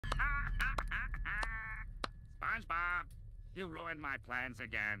Spongebob, you ruined my plans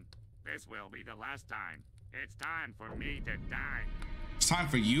again. This will be the last time. It's time for me to die. It's time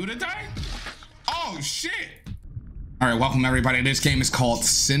for you to die? Oh, shit. All right, welcome everybody. This game is called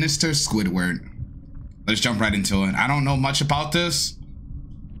Sinister Squidward. Let's jump right into it. I don't know much about this,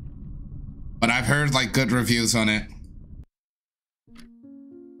 but I've heard like good reviews on it.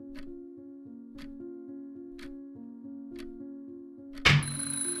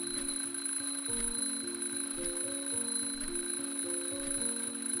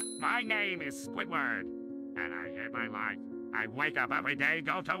 My name is Squidward, and I hate my life. I wake up every day,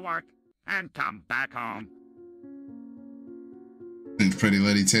 go to work, and come back home. Pretty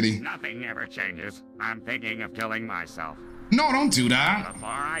litty titty. Nothing ever changes. I'm thinking of killing myself. No, don't do that. Before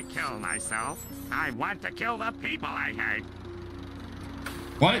I kill myself, I want to kill the people I hate.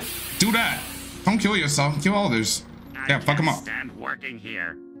 What? Do that. Don't kill yourself. Kill others. Yeah, fuck them up. I can't stand working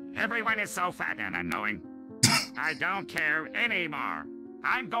here. Everyone is so fat and annoying. I don't care anymore.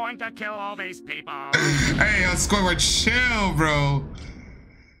 I'm going to kill all these people. Hey, Squidward, chill, bro.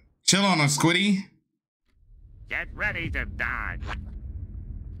 Chill on him, Squiddy. Get ready to die.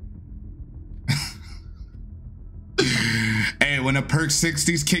 Hey, when the perk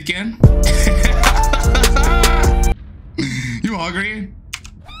 60s kick in. You hungry?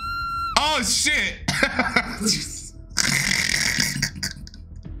 Oh, shit.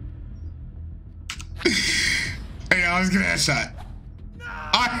 Hey, I was getting that shot. No.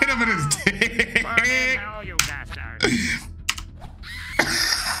 I hit him in his dick. Burn in hell, you bastard.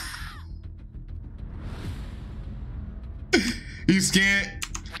 You scared?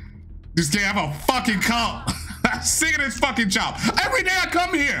 You scared? I'm a fucking cop. I'm sick of this fucking chop. Every day I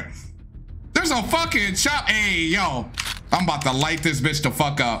come here, there's a fucking chop. Hey, yo, I'm about to light this bitch the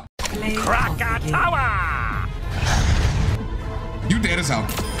fuck up. Krakatoa! You dead as hell.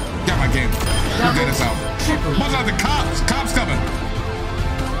 Got my game. You dead as hell. What's out the cops? Cops coming.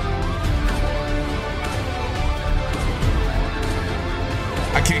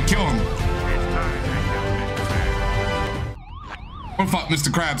 I can't kill him. What the fuck, Mr.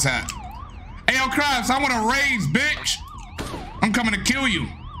 Krabs hat? Hey, yo, Krabs, I want a raise, bitch. I'm coming to kill you.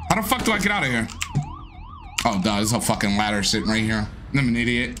 How the fuck do I get out of here? Oh, duh, there's a fucking ladder sitting right here. I'm an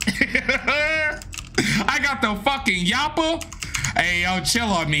idiot. I got the fucking yapper. Hey, yo, chill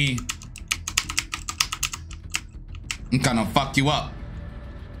on me. I'm gonna fuck you up.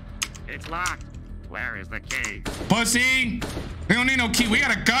 It's locked. Where is the key? Pussy. We don't need no key. We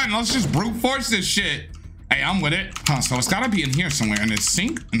got a gun. Let's just brute force this shit. Hey, I'm with it. Huh, so it's gotta be in here somewhere. In the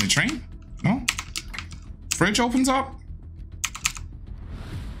sink? In the train? No? Fridge opens up?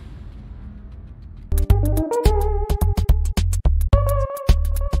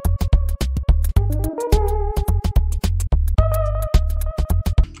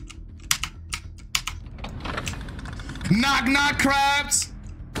 Knock, knock, Krabs.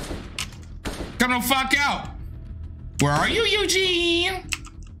 Come the fuck out. Where are you, Eugene?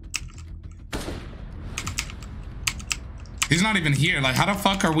 He's not even here. Like, how the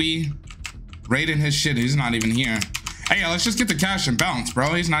fuck are we raiding his shit? He's not even here. Hey, let's just get the cash and bounce,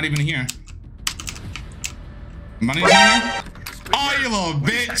 bro. He's not even here. Money's in here? Oh, you little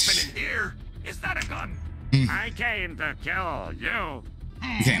bitch. Here? Is that a gun? I came to kill you.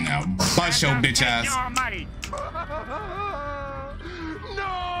 You can't now. Bust your bitch ass. Your money. No!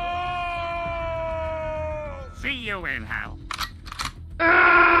 See you in hell.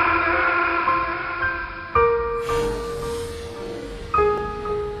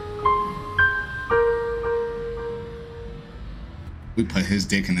 We put his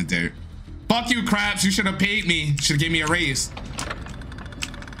dick in the dirt. Fuck you, Krabs. You should have paid me. Should have gave me a raise.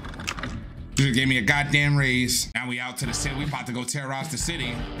 You should have gave me a goddamn raise. Now we out to the city. We about to go terrorize the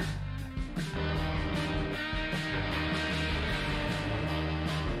city.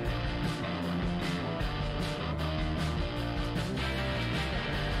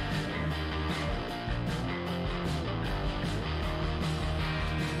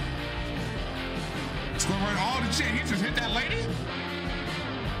 Squidward, all the shit. He just hit that lady?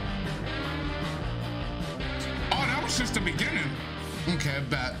 Oh, that was just the beginning. Okay,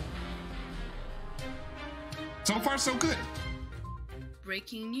 bet. So far, so good.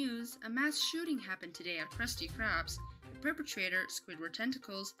 Breaking news, a mass shooting happened today at Krusty Krabs. The perpetrator, Squidward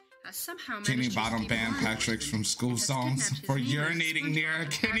Tentacles, has somehow managed Kenny to Bottom escape banned law Patrick's from school songs for urinating near a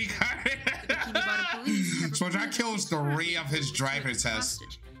kindergarten. So that kills 3 of his driver tests.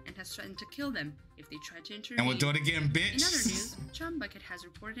 And has threatened to kill them if they try to intervene. And we'll do it again, bitch. In other news, Chum Bucket has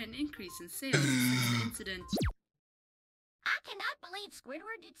reported an increase in sales since the incident. I cannot believe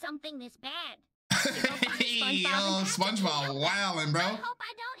Squidward did something this bad. Hey, yo, SpongeBob wildin', bro. I hope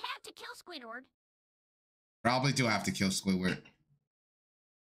I don't have to kill Squidward. Probably do have to kill Squidward.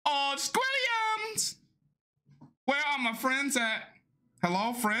 Oh, Squilliams! Where are my friends at?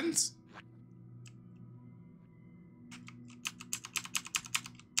 Hello, friends?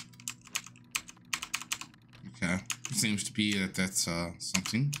 Okay, seems to be that that's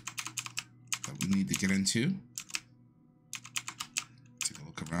something that we need to get into. Take a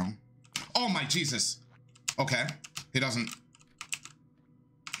look around. Oh my Jesus! Okay, he doesn't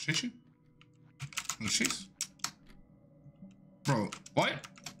chase you? No chase? Bro, what?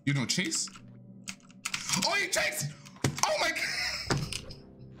 You don't chase? Oh, you chase! Oh my God!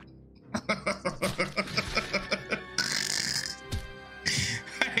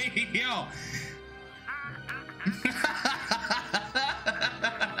 Hey, yo!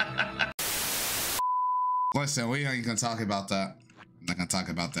 Listen, we ain't gonna talk about that. I'm not gonna talk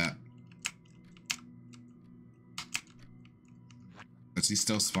about that. Is he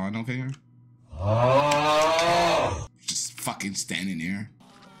still spawn over here? Oh! Just fucking standing here.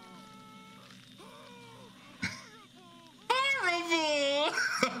 Horrible!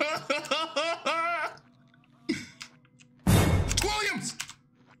 Williams!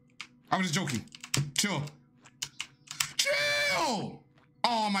 I was just joking. Chill. Chill!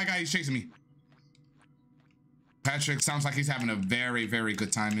 Oh my God, he's chasing me. Patrick sounds like he's having a very, very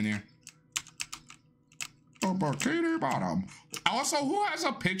good time in here. Bikini Bottom. Also, who has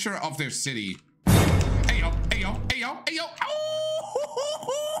a picture of their city? Ayo, ayo, ayo, ayo.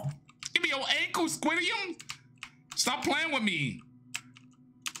 Oh! Give me your ankle, Squidward. Stop playing with me.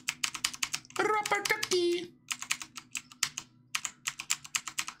 Rubber ducky.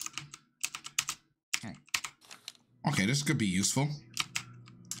 Okay, this could be useful.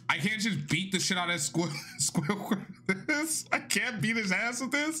 I can't just beat the shit out of Squidward with this. I can't beat his ass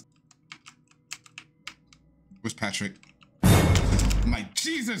with this. Where's Patrick? My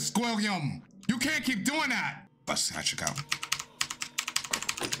Jesus, Squilliam! You can't keep doing that! Bust Patrick out.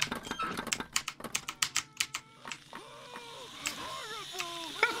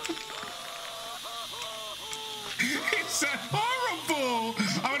 He said horrible!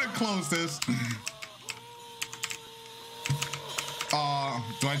 I'm gonna close this.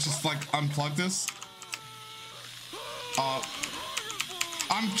 Do I just like unplug this?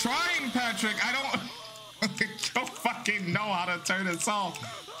 I'm trying, Patrick. I don't fucking know how to turn this off.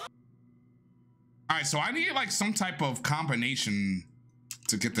 All right, so I need like some type of combination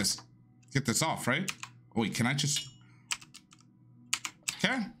to get this off, right? Oh, wait, can I just?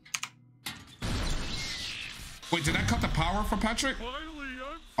 Okay. Wait, did I cut the power for Patrick? Finally,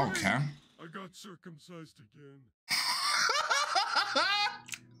 I'm free. Okay. I got circumcised again.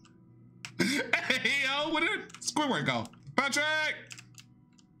 Hey, yo, where did Squidward go? Patrick!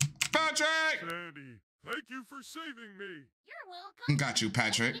 Patrick! Sandy, thank you for saving me. You're welcome. Got you,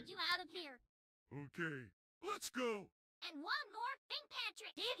 Patrick. Get you out of here. Okay, let's go. And one more thing,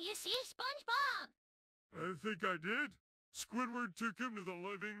 Patrick. Did you see SpongeBob? I think I did. Squidward took him to the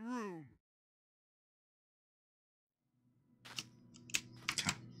living room.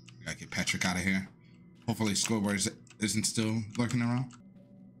 We gotta get Patrick out of here. Hopefully Squidward isn't still lurking around.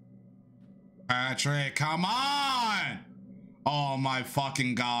 Patrick, come on! Oh my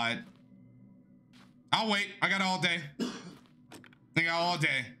fucking God. I'll wait. I got all day. I got all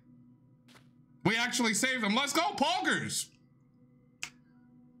day. We actually saved him. Let's go, Poggers!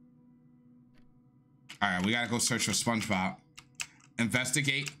 All right, we gotta go search for SpongeBob.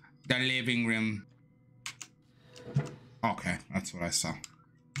 Investigate the living room. Okay, that's what I saw.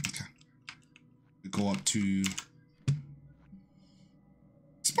 Okay. We go up to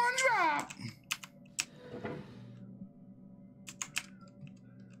SpongeBob.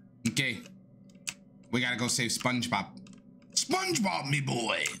 Okay. We gotta go save SpongeBob. SpongeBob, me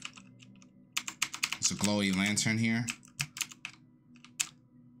boy. There's a glowy lantern here.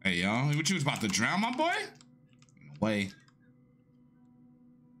 Hey, yo. What you was about to drown, my boy? No way.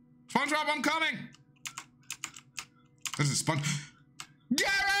 SpongeBob, I'm coming. This is Sponge.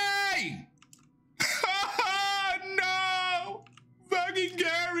 Gary! Oh, no! Fucking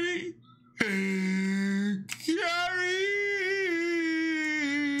Gary! Gary!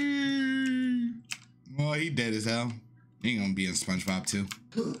 Well, he dead as hell. He ain't gonna be in SpongeBob too.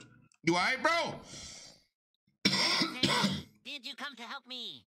 You alright, bro? Did you come to help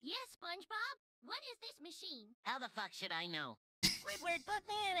me? Yes, SpongeBob. What is this machine? How the fuck should I know? Squidward put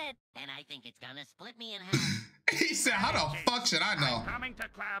me in it. And I think it's gonna split me in half. He said, how the fuck should I know? I'm coming to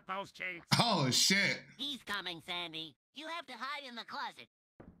clap those cheeks. Oh, shit. He's coming, Sandy. You have to hide in the closet.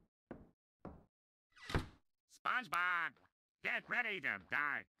 SpongeBob, get ready to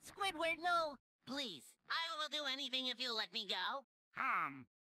die. Squidward, no. Please. I will do anything if you let me go.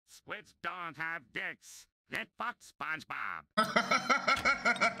 Squids don't have dicks. Get fucked, SpongeBob.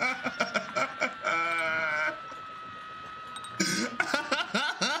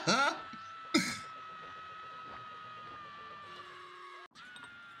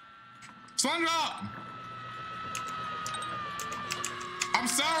 SpongeBob! I'm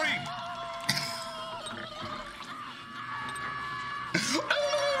sorry!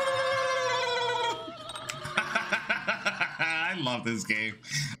 I love this game.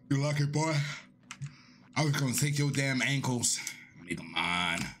 You like it, boy? I was gonna take your damn ankles and make them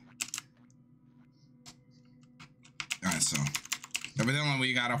mine. Alright, so evidently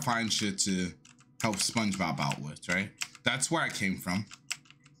we gotta find shit to help SpongeBob out with, right? That's where I came from.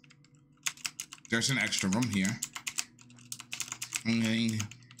 There's an extra room here. Anything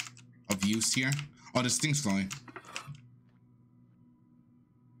of use here? Oh, this thing's glowing.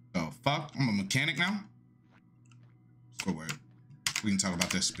 Oh, fuck. I'm a mechanic now? Squidward. We can talk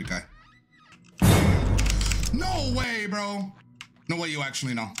about this, big guy. No way, bro. No way you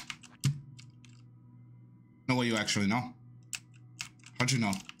actually know. No way you actually know. How'd you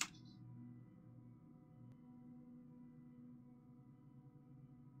know?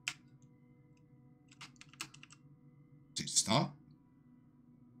 Did he stop?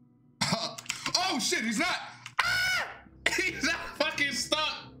 Oh shit, he's not! Ah! He's not fucking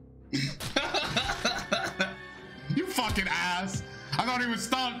stuck! You fucking ass! I thought he was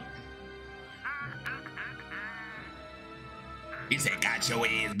stuck! He said, got your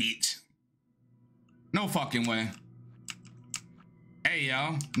ass, bitch. No fucking way. Hey,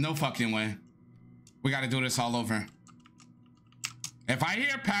 yo. No fucking way. We gotta do this all over. If I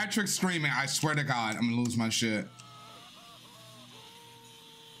hear Patrick screaming, I swear to God, I'm gonna lose my shit.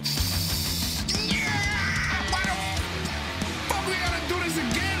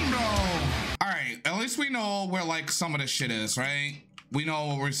 At least we know where like some of the shit is, right? We know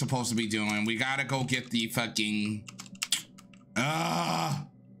what we're supposed to be doing. We gotta go get the fucking hold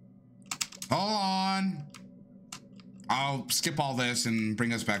on. I'll skip all this and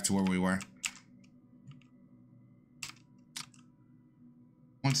bring us back to where we were.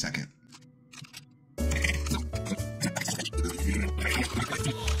 1 second.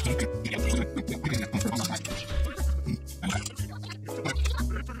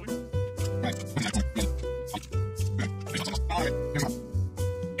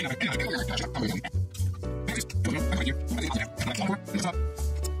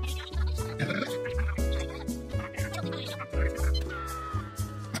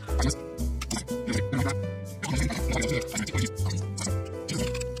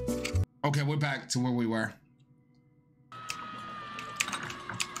 Okay, we're back to where we were.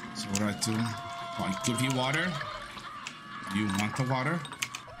 So what do I do? I give you water. You want the water?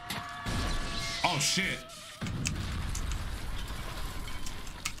 Oh shit.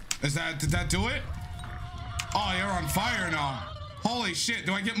 Did that do it? Oh, you're on fire now. Holy shit,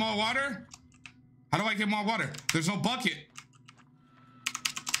 do I get more water? How do I get more water? There's no bucket.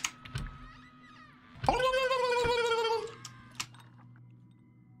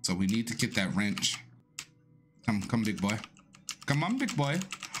 So we need to get that wrench. Come, big boy. Come on, big boy.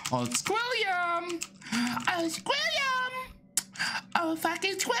 Oh, Squilliam! Oh, Squilliam! Oh,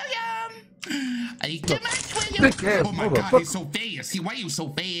 fucking Squilliam! Come on, Squilliam! Oh my God, he's so fast. Why you so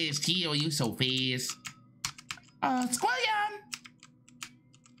fast? Keo, you so fast. Squilliam!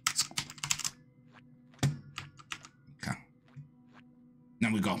 Okay.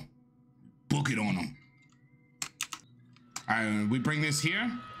 Now we go. Book it on him. All right, we bring this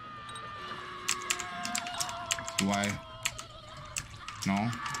here. Do I? No.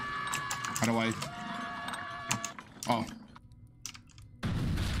 How do I? Oh.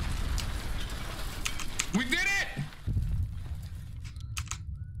 We did it!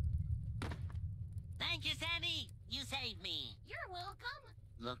 Thank you, Sandy. You saved me. You're welcome.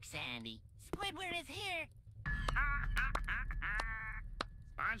 Look, Sandy. Squidward is here.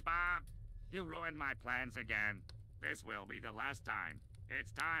 SpongeBob, you ruined my plans again. This will be the last time.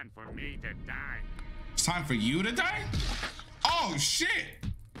 It's time for me to die. It's time for you to die? Oh, shit!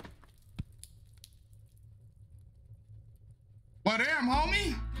 Well, damn,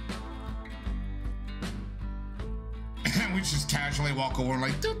 homie. And we just casually walk over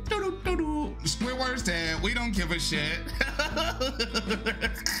like, doo doo doo doo doo. Squidward's dead. We don't give a shit.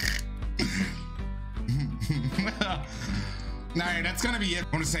 Alright, that's gonna be it. I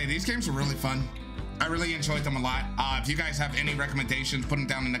want to say these games are really fun. I really enjoyed them a lot. If you guys have any recommendations, put them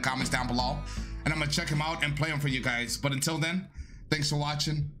down in the comments down below, and I'm gonna check them out and play them for you guys. But until then, thanks for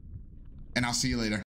watching, and I'll see you later.